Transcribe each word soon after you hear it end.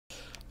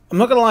I'm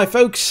not gonna lie,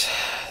 folks,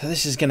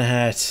 this is gonna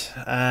hurt.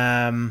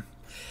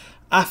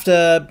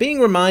 After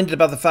being reminded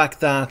about the fact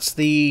that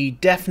the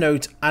Death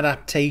Note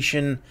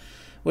adaptation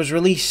was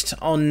released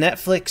on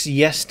Netflix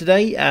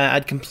yesterday,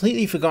 I'd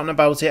completely forgotten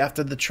about it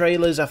after the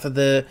trailers, after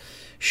the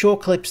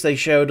short clips they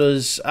showed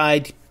us.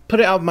 I'd put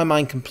it out of my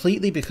mind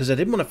completely because I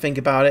didn't want to think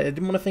about it. I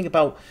didn't want to think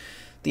about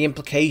the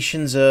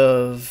implications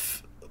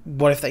of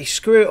what if they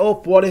screw it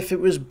up, what if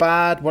it was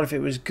bad, what if it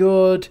was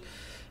good.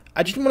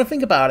 I just didn't want to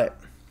think about it.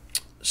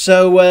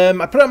 So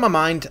I put it on my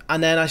mind,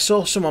 and then I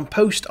saw someone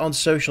post on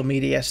social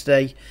media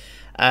yesterday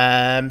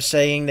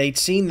saying they'd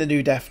seen the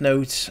new Death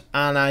Note,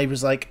 and I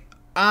was like,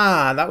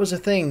 that was a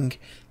thing.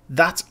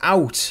 That's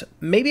out.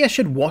 Maybe I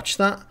should watch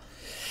that.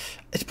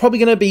 It's probably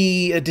going to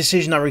be a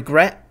decision I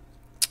regret,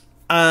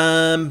 but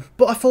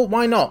I thought,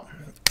 why not?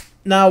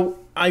 Now,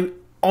 I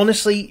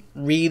honestly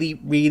really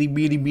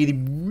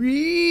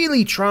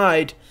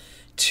tried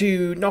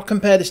to not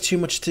compare this too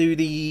much to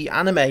the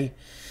anime,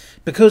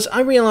 because I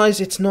realise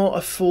it's not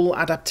a full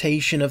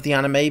adaptation of the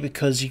anime,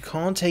 because you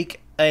can't take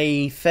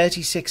a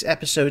 36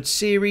 episode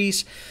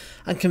series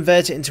and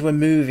convert it into a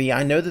movie.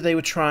 I know that they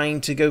were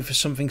trying to go for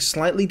something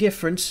slightly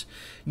different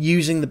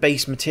using the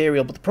base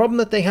material, but the problem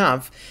that they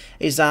have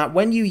is that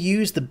when you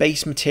use the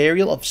base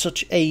material of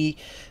such a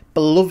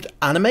beloved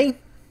anime,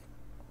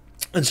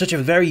 and such a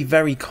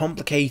very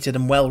complicated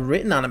and well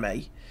written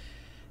anime,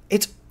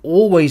 it's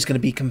always going to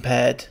be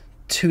compared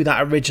to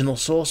that original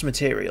source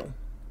material.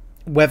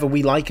 Whether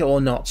we like it or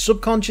not,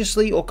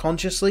 subconsciously or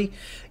consciously,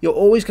 you're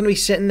always going to be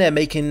sitting there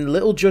making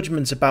little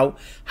judgments about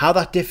how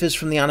that differs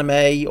from the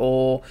anime,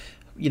 or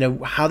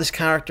how this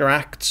character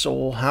acts,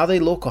 or how they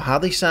look, or how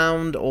they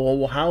sound,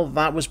 or how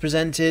that was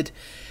presented.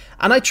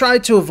 And I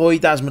tried to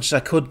avoid that as much as I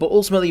could, but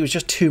ultimately it was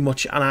just too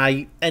much, and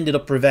I ended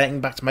up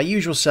reverting back to my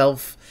usual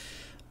self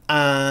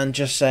and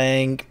just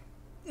saying,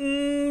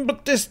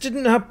 but this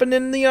didn't happen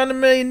in the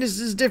anime, and this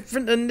is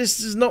different, and this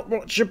is not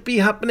what should be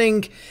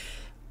happening.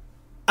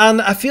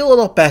 And I feel a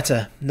lot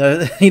better.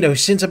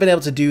 Since I've been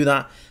able to do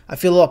that, I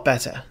feel a lot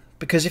better.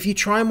 Because if you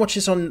try and watch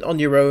this on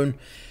your own,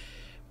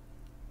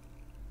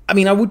 I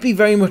mean, I would be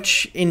very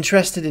much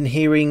interested in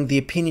hearing the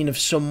opinion of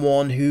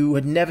someone who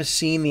had never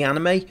seen the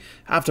anime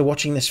after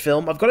watching this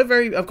film. I've got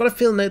a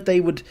feeling that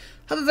they would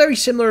have a very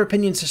similar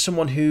opinion to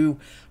someone who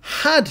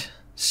had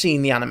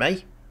seen the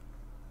anime,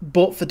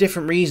 but for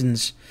different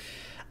reasons.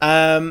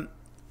 I'm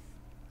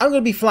going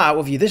to be flat out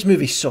with you. This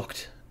movie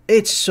sucked.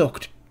 It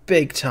sucked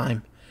big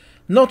time.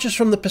 Not just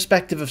from the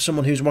perspective of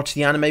someone who's watched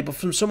the anime, but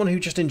from someone who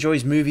just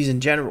enjoys movies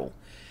in general.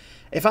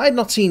 If I had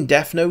not seen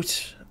Death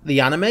Note, the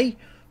anime,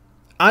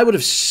 I would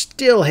have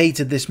still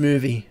hated this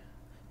movie.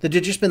 There'd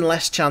have just been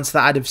less chance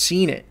that I'd have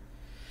seen it.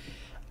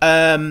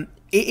 It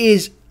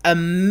is a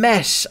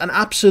mess, an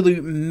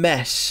absolute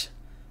mess.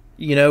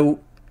 The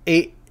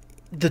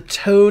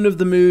tone of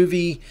the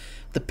movie,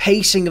 the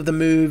pacing of the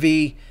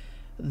movie,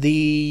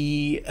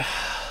 the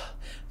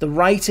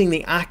writing,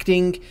 the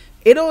acting.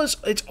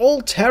 It's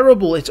all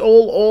terrible. It's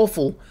all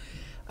awful.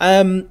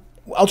 I'll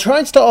try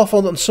and start off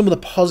on some of the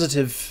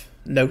positive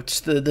notes,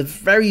 the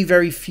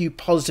very few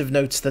positive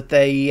notes that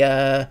they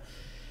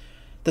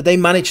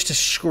managed to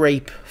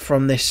scrape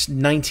from this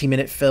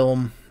 90-minute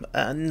film,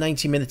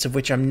 90 minutes of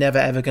which I'm never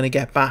ever going to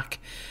get back.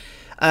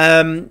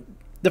 The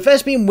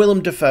first being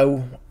Willem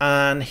Dafoe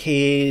and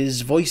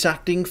his voice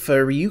acting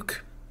for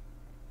Ryuk.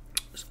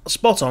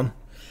 Spot on.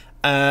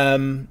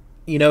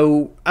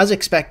 As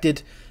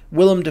expected,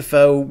 Willem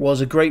Dafoe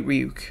was a great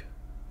Ryuk,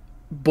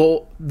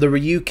 but the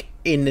Ryuk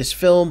in this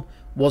film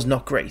was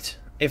not great,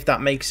 if that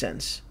makes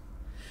sense.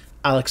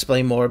 I'll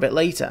explain more a bit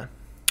later.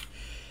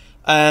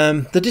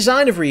 The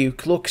design of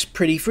Ryuk looks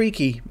pretty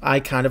freaky. I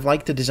kind of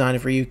like the design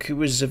of Ryuk. It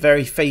was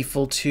very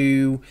faithful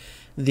to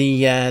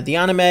the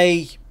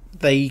anime.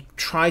 They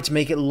tried to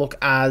make it look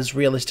as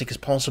realistic as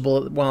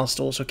possible, whilst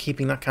also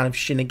keeping that kind of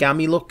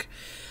Shinigami look.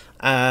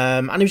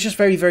 And it was just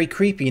very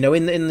creepy.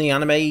 In the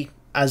anime,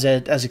 as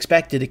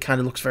expected, it kind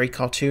of looks very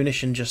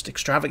cartoonish and just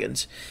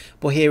extravagant,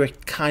 but here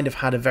it kind of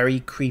had a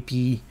very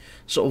creepy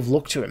sort of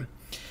look to him.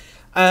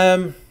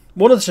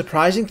 One of the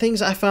surprising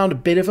things I found a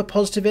bit of a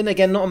positive in,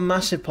 again, not a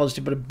massive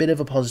positive, but a bit of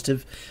a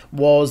positive,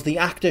 was the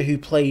actor who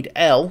played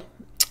L.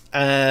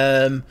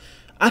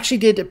 Actually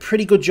did a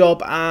pretty good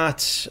job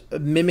at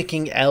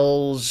mimicking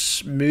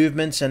L's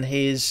movements and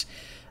his,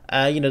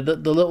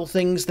 the little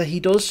things that he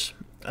does.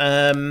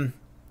 I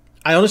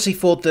honestly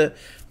thought that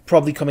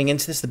probably coming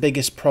into this, the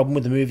biggest problem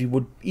with the movie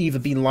would either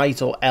be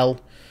Light or L.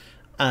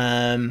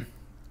 And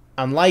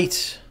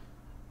Light,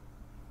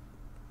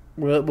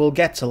 we'll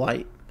get to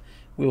Light.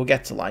 We will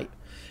get to Light.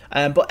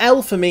 But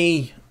L, for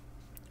me,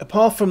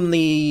 apart from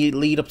the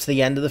lead up to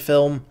the end of the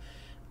film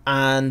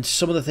and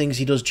some of the things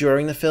he does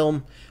during the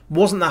film,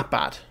 wasn't that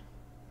bad.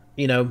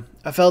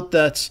 I felt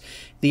that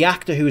the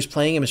actor who was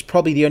playing him is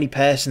probably the only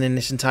person in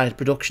this entire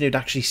production who'd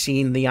actually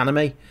seen the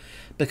anime,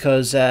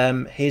 because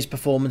his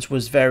performance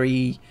was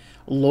very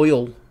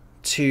loyal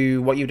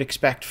to what you'd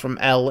expect from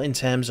L in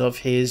terms of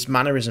his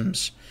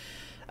mannerisms.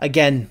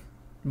 Again,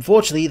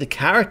 unfortunately, the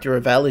character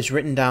of L is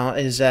written down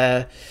as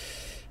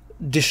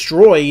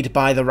destroyed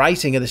by the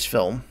writing of this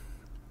film.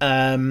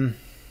 And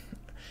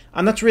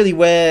that's really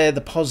where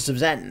the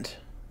positives end.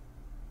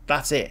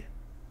 That's it.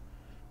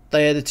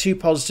 They are the two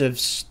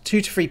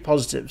to three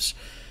positives.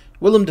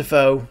 Willem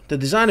Dafoe, the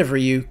design of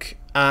Ryuk,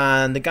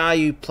 and the guy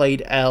who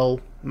played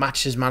L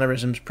matched his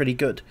mannerisms pretty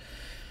good.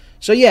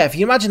 So yeah, if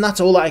you imagine that's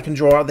all that I can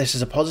draw out this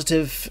as a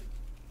positive,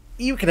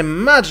 you can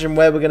imagine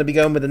where we're going to be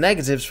going with the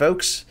negatives,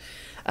 folks.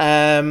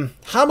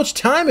 How much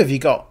time have you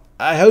got?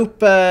 I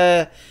hope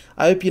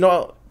you're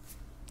not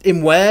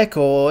in work,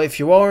 or if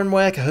you are in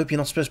work, I hope you're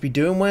not supposed to be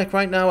doing work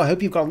right now. I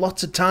hope you've got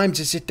lots of time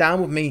to sit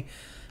down with me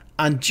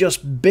and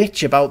just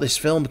bitch about this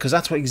film, because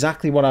that's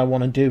exactly what I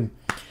want to do.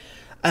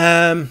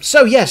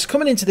 So yes,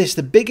 coming into this,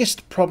 the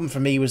biggest problem for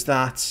me was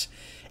that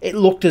it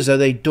looked as though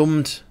they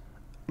dumbed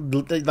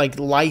like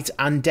Light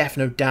and Death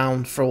Note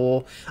down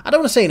for, I don't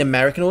want to say an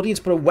American audience,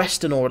 but a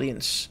Western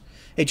audience.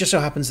 It just so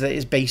happens that it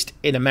is based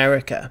in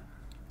America.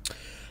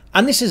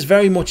 And this is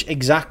very much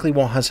exactly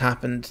what has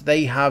happened.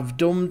 They have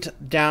dumbed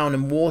down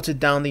and watered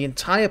down the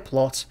entire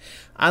plot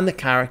and the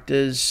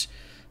characters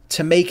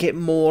to make it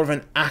more of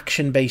an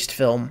action-based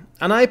film.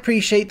 And I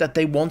appreciate that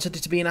they wanted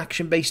it to be an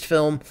action-based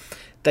film.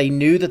 They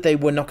knew that they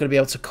were not going to be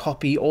able to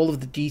copy all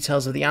of the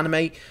details of the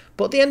anime.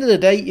 But at the end of the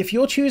day, if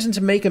you're choosing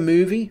to make a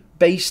movie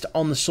based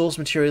on the source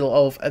material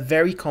of a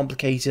very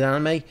complicated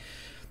anime,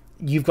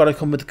 you've got to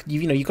come with,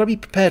 you've got to be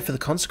prepared for the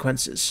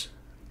consequences.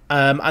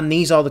 And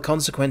these are the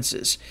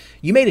consequences.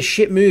 You made a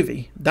shit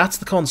movie. That's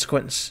the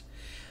consequence.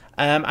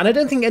 And I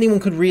don't think anyone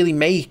could really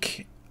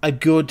make a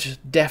good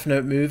Death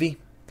Note movie.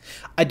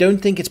 I don't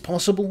think it's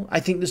possible. I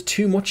think there's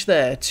too much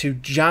there to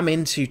jam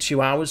into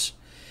 2 hours.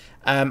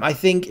 I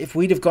think if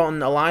we'd have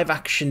gotten a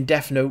live-action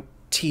Death Note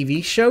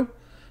TV show,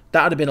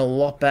 that would have been a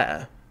lot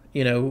better.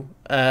 It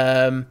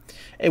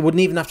wouldn't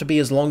even have to be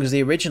as long as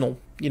the original.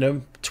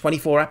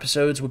 24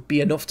 episodes would be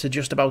enough to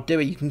just about do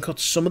it. You can cut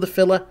some of the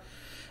filler,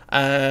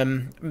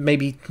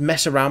 maybe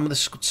mess around with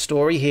the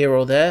story here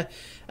or there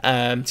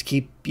to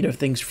keep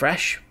things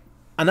fresh,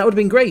 and that would have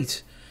been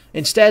great.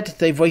 Instead,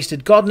 they've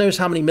wasted God knows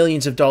how many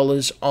millions of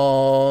dollars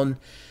on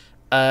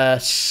a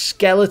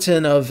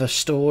skeleton of a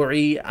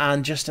story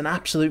and just an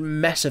absolute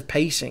mess of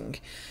pacing.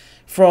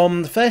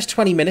 From the first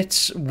 20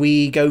 minutes,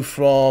 we go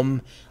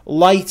from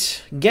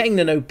Light getting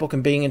the notebook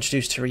and being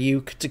introduced to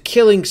Ryuk, to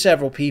killing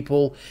several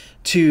people,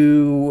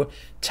 to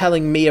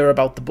telling Mia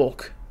about the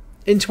book.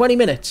 In 20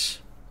 minutes.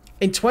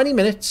 In 20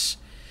 minutes.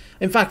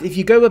 In fact, if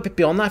you go a bit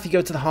beyond that, if you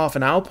go to the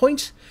half-an-hour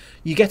point,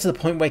 you get to the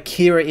point where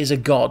Kira is a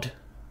god.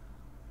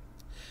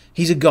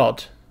 He's a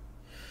god.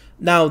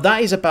 Now,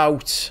 that is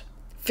about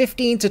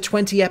 15 to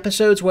 20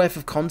 episodes worth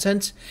of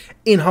content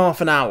in half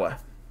an hour.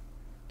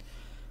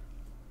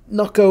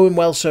 Not going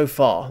well so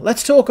far.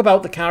 Let's talk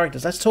about the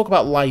characters. Let's talk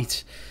about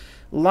Light.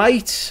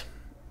 Light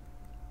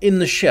in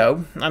the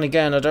show, and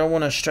again, I don't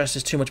want to stress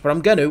this too much, but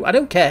I'm going to. I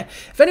don't care.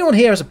 If anyone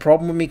here has a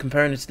problem with me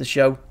comparing it to the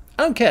show,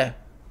 I don't care.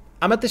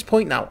 I'm at this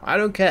point now. I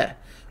don't care.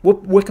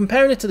 We're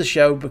comparing it to the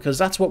show because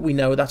that's what we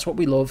know. That's what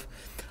we love.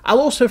 I'll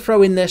also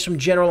throw in there some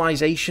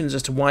generalizations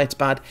as to why it's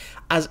bad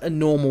as a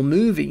normal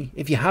movie,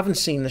 if you haven't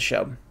seen the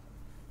show.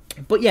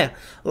 But yeah,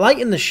 Light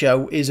in the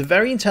show is a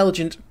very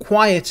intelligent,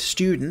 quiet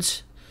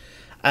student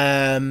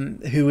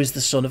who is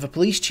the son of a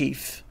police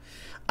chief.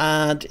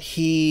 And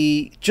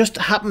he just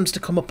happens to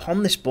come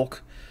upon this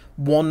book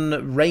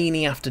one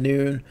rainy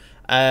afternoon.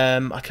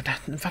 In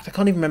fact, I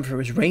can't even remember if it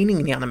was raining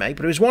in the anime,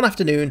 but it was one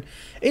afternoon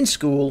in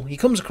school. He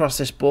comes across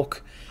this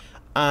book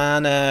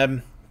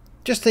and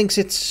just thinks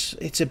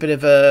it's a bit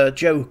of a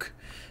joke,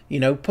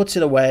 puts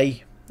it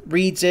away,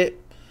 reads it,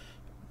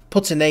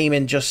 puts a name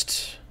in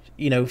just,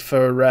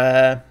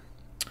 for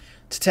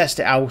to test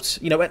it out.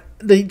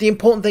 The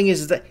important thing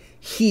is that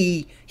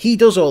he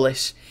does all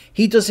this.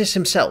 He does this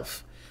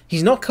himself.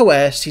 He's not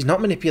coerced. He's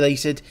not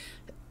manipulated.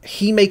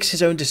 He makes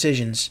his own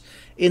decisions.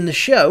 In the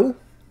show,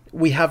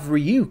 we have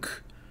Ryuk,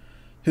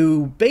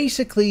 who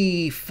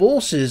basically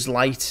forces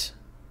Light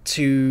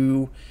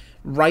to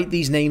write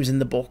these names in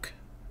the book.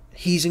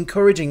 He's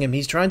encouraging him.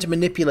 He's trying to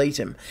manipulate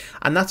him.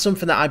 And that's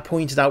something that I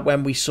pointed out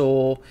when we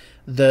saw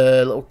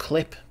the little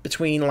clip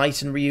between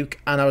Light and Ryuk.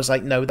 And I was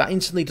like, no, that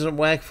instantly doesn't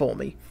work for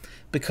me.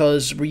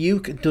 Because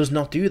Ryuk does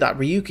not do that.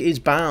 Ryuk is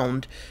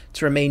bound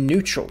to remain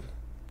neutral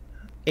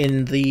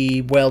in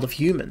the world of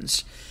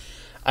humans.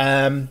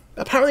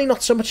 Apparently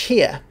not so much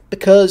here.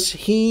 Because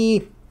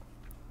he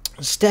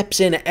steps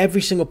in at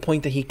every single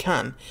point that he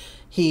can.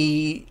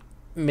 He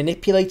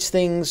manipulates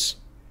things.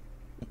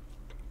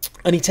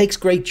 And he takes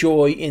great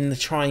joy in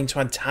trying to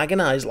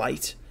antagonize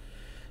Light.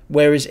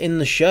 Whereas in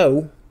the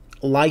show,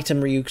 Light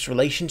and Ryuk's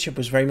relationship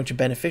was very much a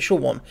beneficial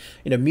one.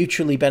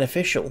 Mutually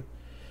beneficial.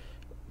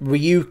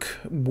 Ryuk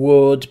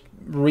would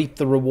reap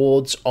the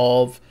rewards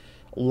of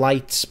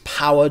Light's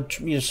power,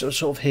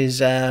 sort of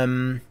his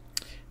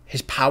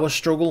power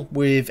struggle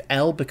with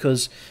L,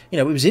 because,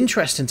 it was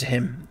interesting to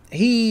him.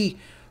 He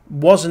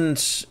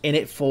wasn't in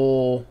it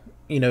for,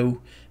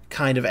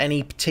 kind of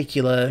any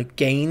particular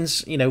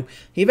gains. He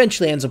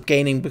eventually ends up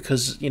gaining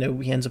because,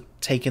 he ends up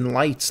taking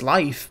Light's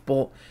life,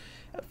 but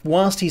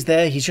whilst he's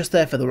there, he's just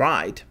there for the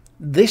ride.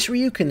 This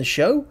Ryuk in the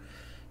show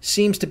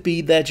seems to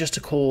be there just to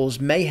cause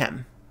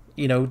mayhem,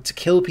 you know, to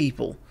kill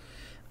people.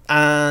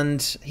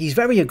 And he's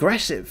very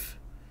aggressive,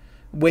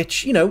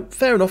 which, you know,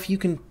 fair enough, you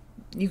can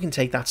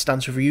take that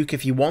stance with Ryuk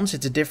if you want.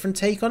 It's a different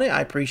take on it,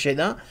 I appreciate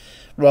that,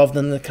 rather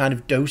than the kind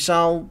of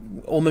docile,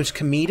 almost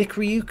comedic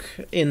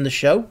Ryuk in the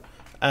show.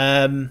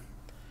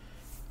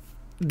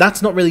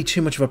 That's not really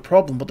too much of a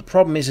problem, but the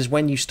problem is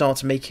when you start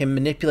to make him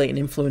manipulate and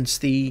influence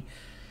the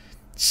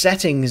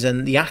settings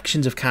and the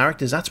actions of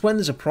characters, that's when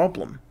there's a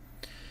problem.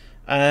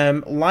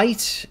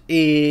 Light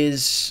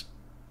is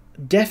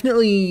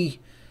definitely...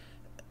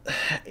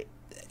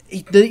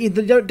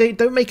 They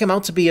don't make him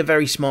out to be a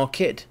very smart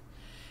kid,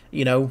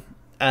 you know.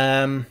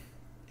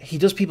 He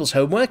does people's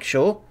homework,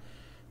 sure.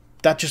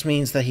 That just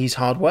means that he's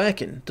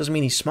hardworking. Doesn't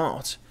mean he's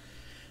smart.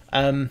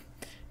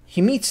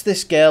 He meets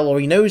this girl,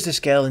 or he knows this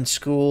girl in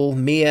school,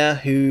 Mia,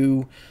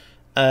 who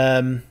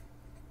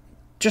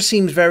just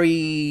seems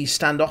very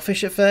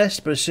standoffish at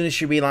first, but as soon as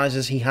she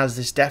realizes he has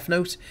this death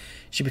note,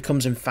 she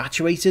becomes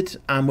infatuated,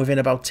 and within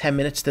about 10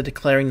 minutes they're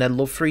declaring their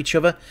love for each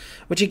other,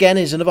 which again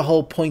is another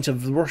whole point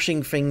of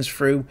rushing things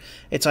through.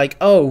 It's like,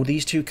 oh,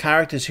 these two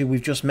characters who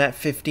we've just met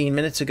 15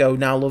 minutes ago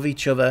now love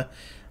each other.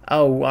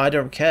 Oh, I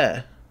don't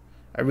care.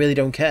 I really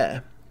don't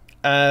care.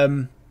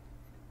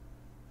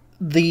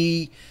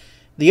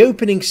 The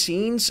opening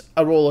scenes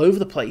are all over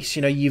the place.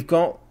 You know, you've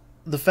got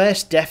the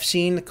first death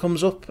scene that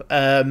comes up.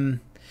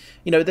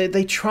 You know,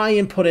 they try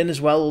and put in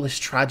as well all this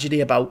tragedy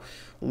about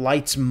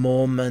Light's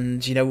mum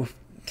and, you know,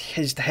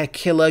 her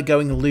killer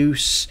going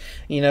loose,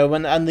 you know,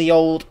 and the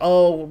old,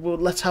 oh, well,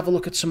 let's have a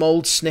look at some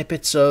old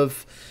snippets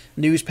of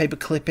newspaper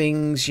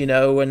clippings, you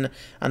know, and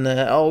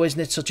oh, isn't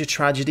it such a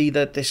tragedy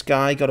that this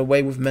guy got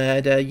away with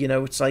murder, you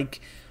know. It's like,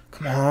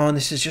 come on,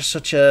 this is just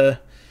such a...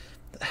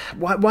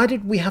 Why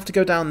did we have to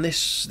go down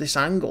this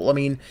angle? I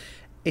mean,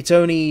 it's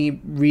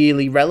only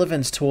really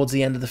relevant towards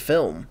the end of the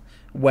film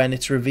when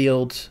it's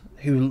revealed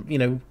who, you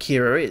know,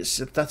 Kira is.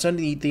 That's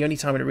only the only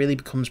time it really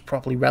becomes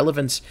properly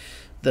relevant,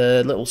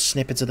 the little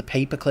snippets of the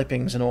paper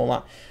clippings and all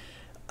that.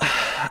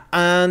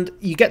 And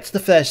you get to the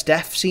first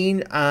death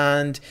scene,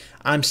 and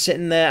I'm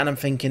sitting there and I'm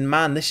thinking,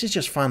 man, this is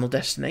just Final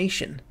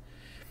Destination.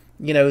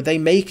 You know, they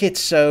make it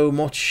so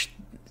much...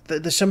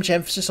 There's so much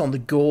emphasis on the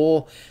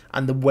gore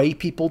and the way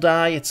people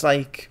die. It's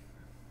like...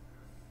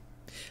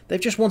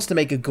 They've just wants to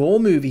make a gore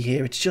movie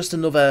here. It's just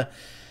another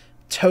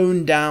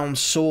toned down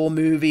Saw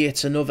movie.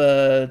 It's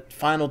another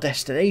Final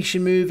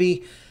Destination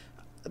movie.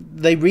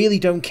 They really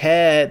don't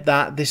care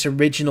that this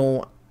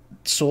original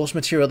source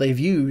material they've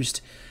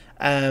used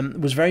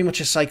was very much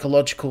a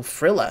psychological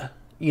thriller.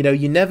 You know,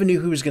 you never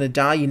knew who was going to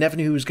die. You never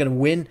knew who was going to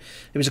win.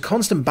 There was a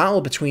constant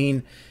battle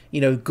between,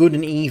 you know, good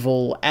and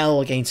evil,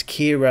 L against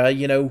Kira.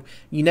 You know,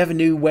 you never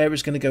knew where it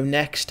was going to go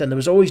next. And there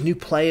was always new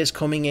players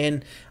coming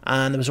in.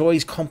 And there was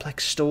always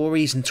complex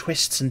stories and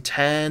twists and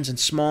turns and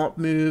smart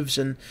moves.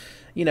 And,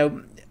 you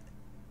know,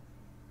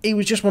 it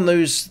was just one of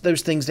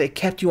those things that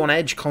kept you on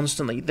edge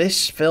constantly.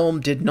 This film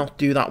did not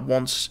do that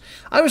once.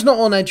 I was not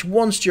on edge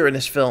once during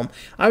this film.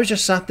 I was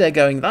just sat there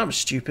going, that was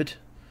stupid.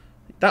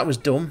 That was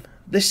dumb.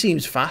 This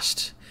seems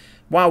fast.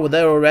 Wow, we're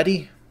there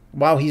already.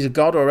 Wow, he's a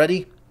god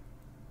already.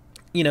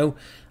 You know,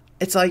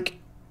 it's like,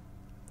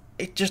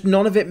 it just,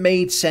 none of it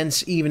made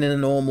sense even in a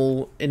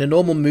normal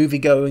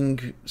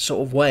movie-going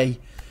sort of way.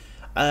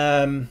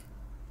 L,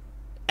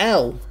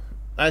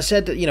 I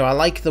said, you know, I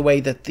like the way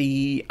that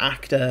the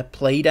actor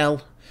played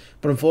L,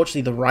 but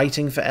unfortunately the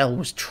writing for L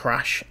was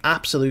trash.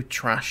 Absolute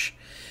trash.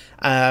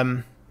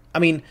 I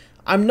mean,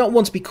 I'm not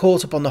one to be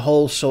caught up on the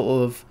whole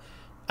sort of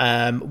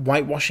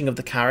whitewashing of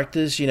the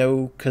characters, you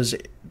know, because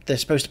they're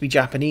supposed to be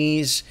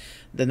Japanese,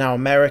 they're now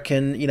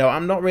American, you know.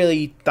 I'm not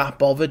really that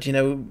bothered, you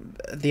know.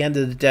 At the end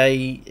of the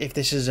day, if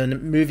this is a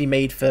movie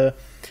made for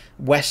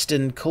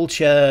Western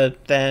culture,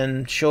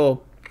 then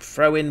sure,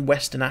 throw in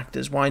Western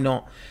actors, why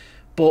not?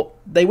 But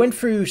they went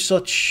through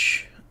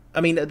such...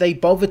 I mean, they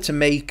bothered to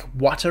make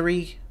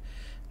Watari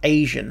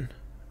Asian.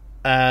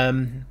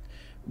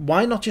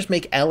 Why not just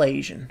make L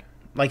Asian?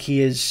 Like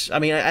he is... I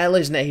mean, L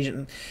isn't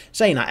Asian.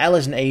 Saying that, L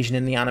isn't Asian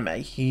in the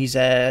anime. He's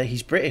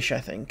British, I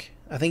think.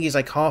 I think he's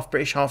like half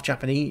British, half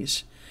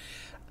Japanese.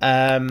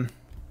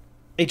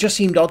 It just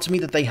seemed odd to me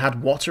that they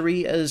had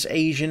Watari as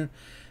Asian,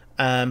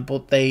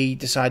 but they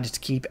decided to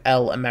keep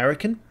L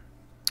American.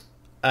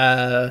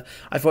 I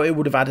thought it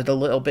would have added a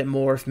little bit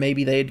more if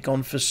maybe they had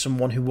gone for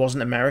someone who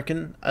wasn't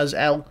American as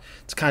L,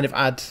 to kind of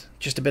add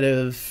just a bit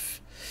of...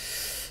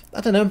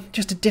 I don't know,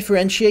 just to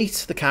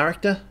differentiate the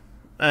character.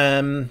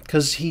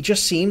 Because he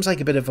just seems like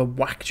a bit of a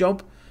whack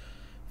job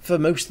for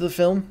most of the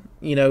film.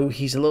 You know,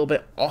 he's a little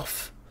bit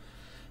off.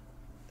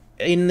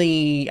 In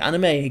the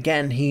anime,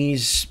 again,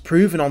 he's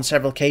proven on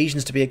several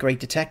occasions to be a great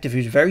detective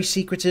who's very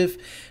secretive.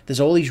 There's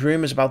all these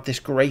rumours about this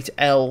great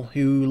L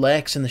who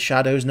lurks in the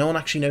shadows. No one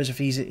actually knows if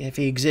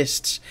he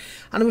exists.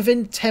 And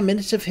within 10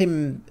 minutes of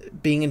him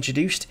being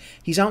introduced,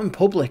 he's out in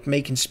public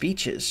making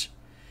speeches.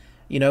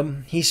 You know,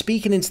 he's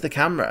speaking into the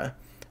camera,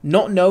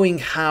 not knowing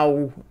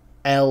how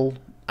L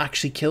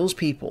actually kills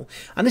people.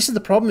 And this is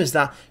the problem, is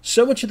that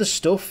so much of the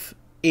stuff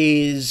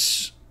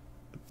is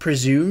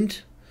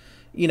presumed,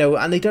 you know,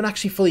 and they don't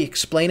actually fully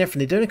explain everything.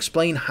 They don't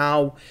explain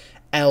how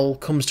Elle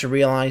comes to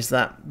realize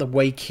that the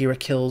way Kira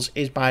kills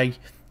is by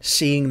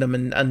seeing them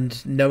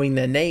and knowing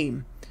their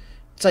name.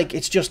 It's like,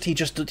 it's just, he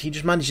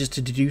just manages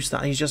to deduce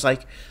that. He's just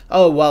like,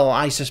 oh, well,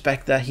 I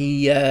suspect that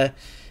he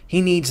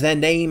needs their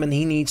name and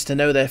he needs to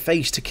know their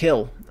face to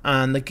kill.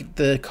 And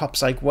the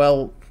cop's like,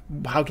 well,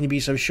 how can you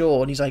be so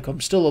sure? And he's like, I'm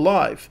still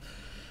alive.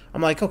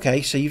 I'm like,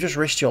 okay, so you've just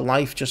risked your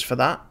life just for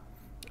that?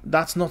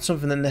 That's not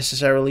something that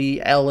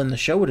necessarily Elle in the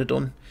show would have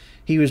done.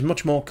 He was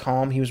much more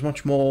calm. He was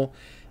much more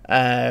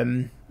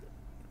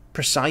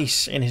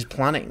precise in his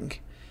planning.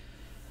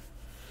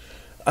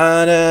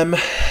 And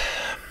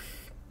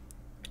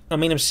I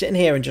mean, I'm sitting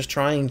here and just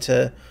trying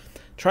to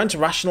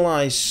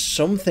rationalize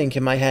something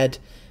in my head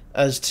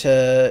as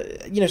to,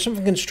 you know,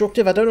 something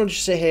constructive. I don't want to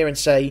just sit here and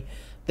say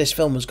this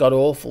film was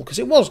god-awful, because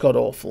it was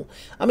god-awful.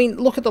 I mean,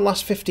 look at the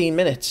last 15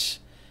 minutes.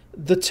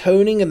 The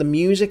toning and the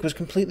music was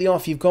completely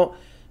off. You've got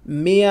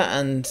Mia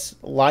and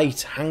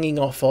Light hanging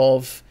off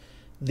of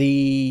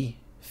the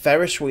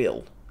Ferris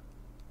wheel.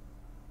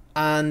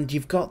 And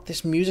you've got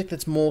this music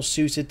that's more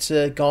suited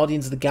to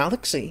Guardians of the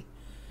Galaxy.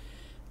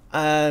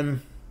 I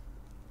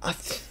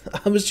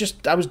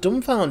was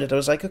dumbfounded. I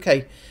was like,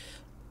 okay,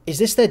 is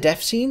this their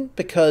death scene?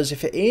 Because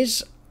if it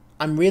is,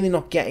 I'm really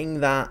not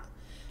getting that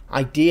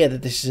idea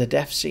that this is a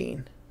death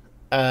scene.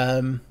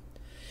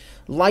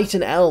 Light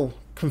and Elle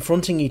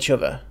confronting each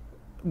other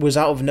was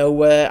out of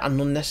nowhere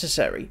and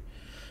unnecessary.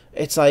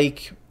 It's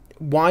like,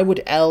 why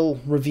would Elle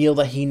reveal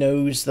that he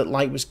knows that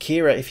Light was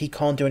Kira if he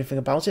can't do anything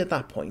about it at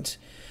that point?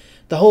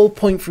 The whole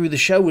point through the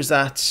show was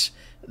that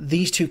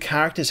these two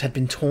characters had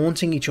been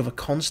taunting each other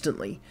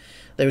constantly.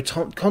 They were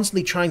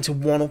constantly trying to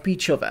one-up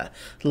each other,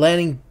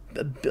 learning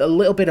a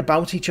little bit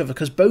about each other,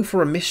 because both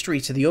were a mystery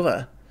to the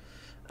other.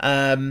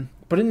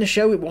 But in the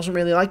show, it wasn't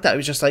really like that. It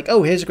was just like,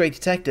 oh, here's a great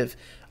detective.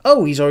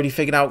 Oh, he's already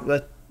figured out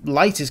that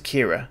Light is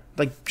Kira.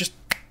 Like, just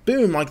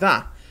boom, like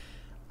that.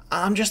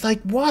 I'm just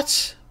like,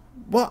 what?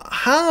 What?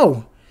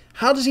 How?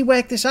 How does he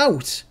work this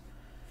out?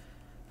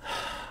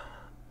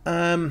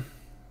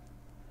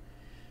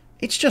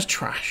 It's just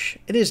trash.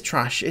 It is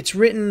trash. It's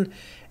written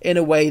in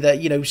a way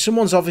that, you know,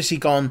 someone's obviously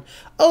gone,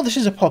 oh, this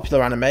is a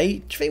popular anime. Do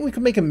you think we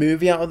could make a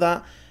movie out of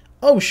that?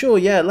 Oh, sure,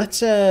 yeah,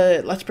 let's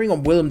bring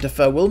on Willem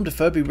Dafoe. Willem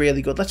Dafoe would be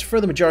really good. Let's throw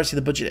the majority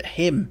of the budget at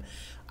him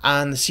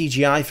and the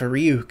CGI for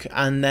Ryuk,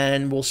 and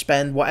then we'll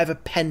spend whatever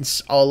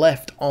pence are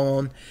left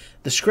on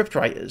the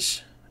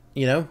scriptwriters,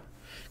 you know?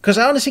 Because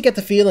I honestly get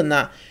the feeling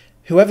that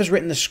whoever's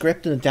written the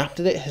script and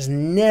adapted it has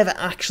never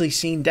actually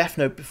seen Death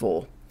Note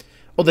before,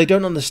 or they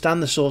don't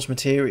understand the source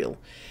material.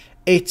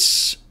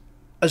 It's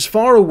as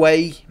far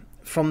away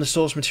from the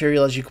source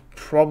material as you could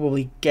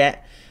probably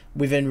get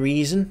within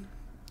reason.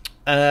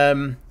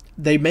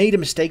 They made a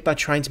mistake by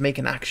trying to make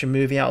an action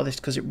movie out of this,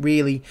 because it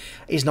really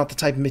is not the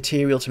type of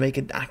material to make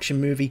an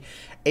action movie.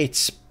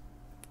 It's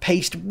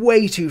paced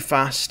way too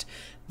fast.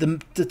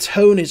 The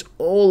tone is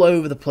all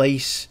over the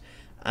place.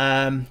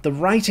 The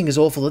writing is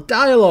awful. The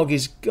dialogue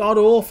is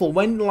god-awful.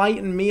 When Light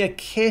and Mia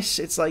kiss,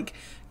 it's like,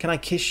 can I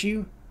kiss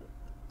you?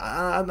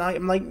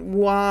 I'm like,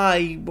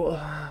 why?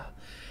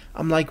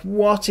 I'm like,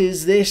 what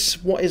is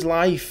this? What is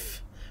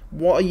life?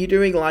 What are you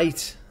doing,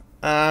 Light?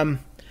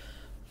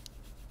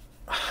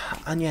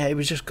 And yeah, it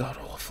was just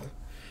god-awful.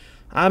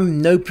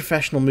 I'm no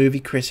professional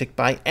movie critic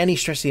by any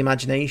stretch of the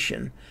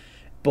imagination,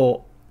 but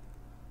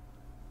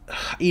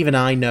even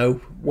I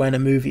know when a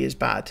movie is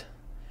bad.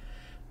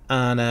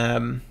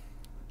 And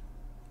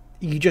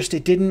it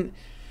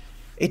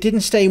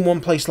didn't stay in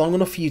one place long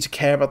enough for you to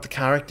care about the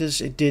characters.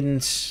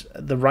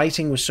 The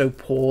writing was so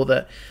poor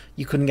that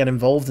you couldn't get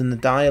involved in the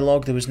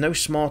dialogue. There was no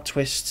smart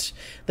twists.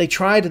 They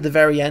tried at the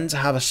very end to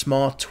have a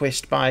smart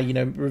twist by, you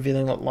know,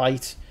 revealing that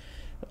Light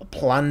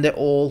planned it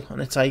all,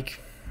 and it's like,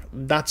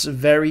 that's a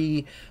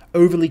very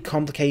overly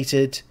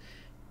complicated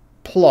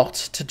plot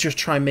to just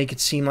try and make it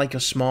seem like you're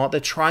smart. They're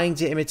trying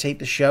to imitate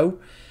the show.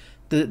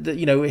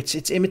 You know,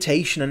 it's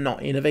imitation and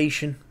not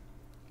innovation.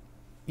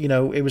 You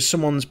know, it was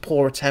someone's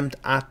poor attempt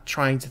at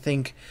trying to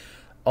think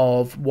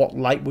of what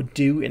Light would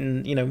do,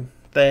 in, you know,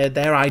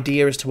 their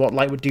idea as to what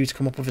Light would do to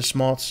come up with a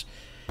smart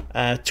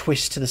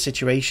twist to the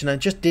situation, and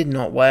it just did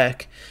not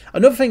work.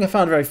 Another thing I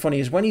found very funny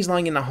is when he's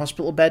lying in a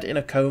hospital bed in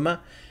a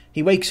coma,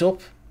 he wakes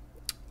up,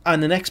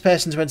 and the next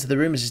person to enter the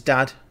room is his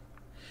dad.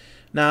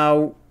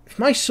 Now, if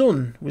my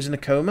son was in a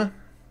coma,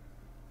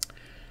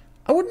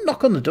 I wouldn't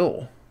knock on the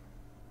door.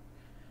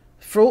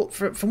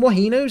 From what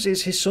he knows,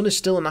 is his son is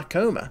still in that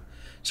coma.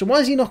 So why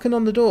is he knocking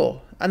on the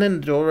door? And then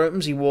the door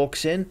opens, he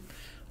walks in,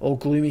 all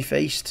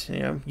gloomy-faced, you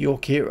know, you're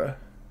Kira.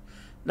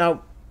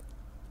 Now,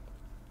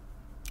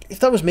 if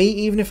that was me,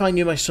 even if I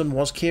knew my son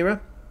was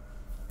Kira,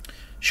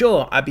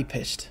 sure, I'd be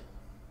pissed.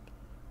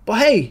 But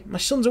hey, my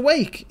son's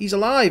awake. He's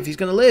alive. He's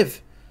going to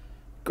live.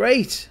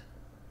 Great.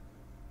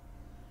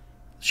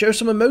 Show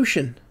some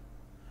emotion.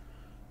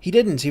 He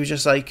didn't. He was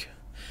just like,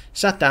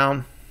 sat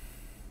down.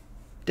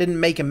 Didn't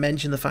make a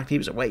mention of the fact he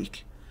was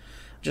awake.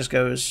 Just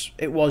goes,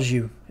 it was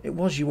you. It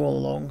was you all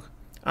along.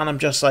 And I'm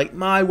just like,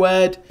 my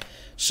word.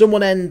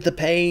 Someone end the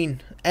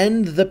pain.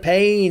 End the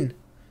pain.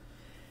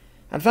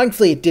 And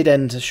thankfully it did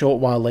end a short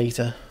while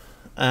later.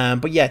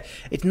 But yeah,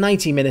 it's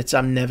 90 minutes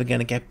I'm never going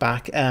to get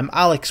back.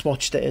 Alex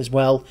watched it as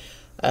well.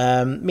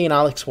 Me and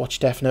Alex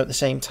watched Death Note at the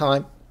same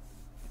time.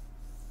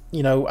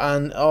 You know,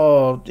 and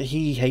oh,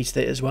 he hated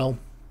it as well.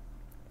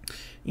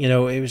 You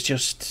know, it was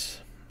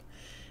just...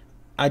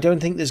 I don't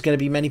think there's going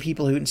to be many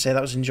people who can say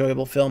that was an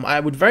enjoyable film.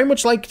 I would very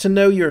much like to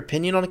know your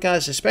opinion on it,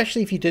 guys,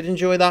 especially if you did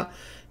enjoy that.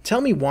 Tell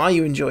me why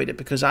you enjoyed it,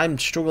 because I'm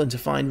struggling to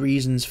find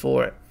reasons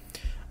for it.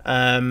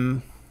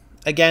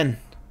 Again,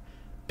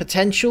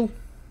 potential,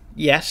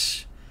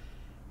 yes.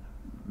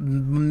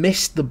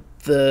 Missed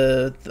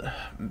the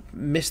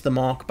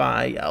mark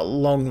by a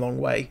long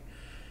way.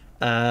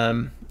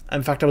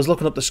 In fact, I was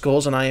looking up the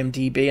scores on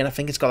IMDb, and I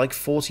think it's got like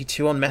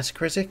 42 on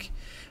Metacritic,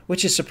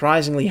 which is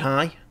surprisingly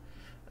high.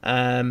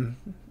 But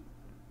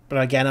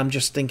again, I'm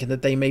just thinking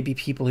that they may be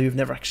people who've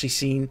never actually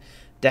seen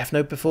Death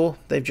Note before.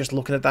 They're just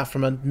looking at that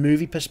from a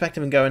movie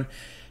perspective and going,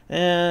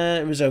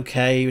 it was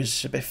okay, it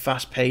was a bit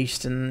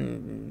fast-paced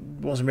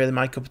and wasn't really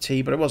my cup of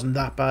tea, but it wasn't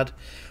that bad.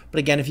 But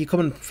again, if you're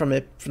coming from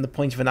it from the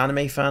point of an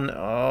anime fan,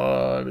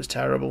 oh, it was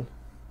terrible.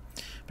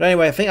 But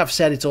anyway, I think I've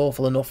said it's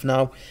awful enough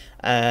now.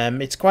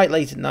 It's quite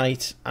late at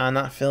night, and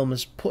that film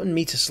is putting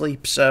me to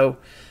sleep, so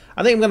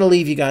I think I'm going to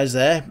leave you guys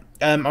there.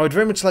 I would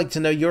very much like to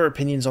know your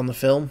opinions on the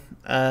film.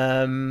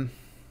 I'm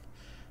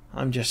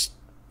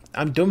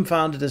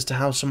dumbfounded as to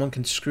how someone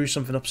can screw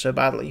something up so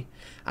badly,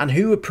 and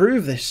who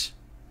approved this.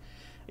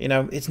 You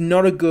know, it's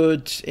not a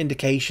good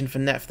indication for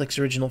Netflix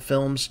original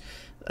films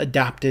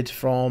adapted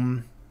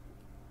from,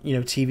 you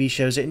know, TV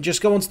shows. It can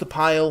just go onto the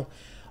pile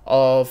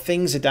of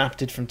things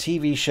adapted from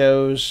TV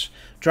shows,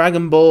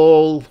 Dragon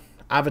Ball,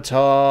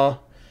 Avatar.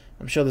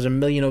 I'm sure there's a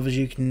million others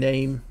you can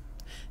name.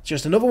 It's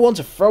just another one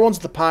to throw onto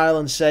the pile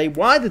and say,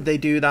 why did they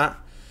do that?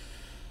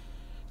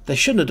 They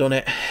shouldn't have done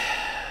it,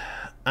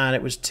 and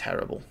it was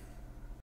terrible.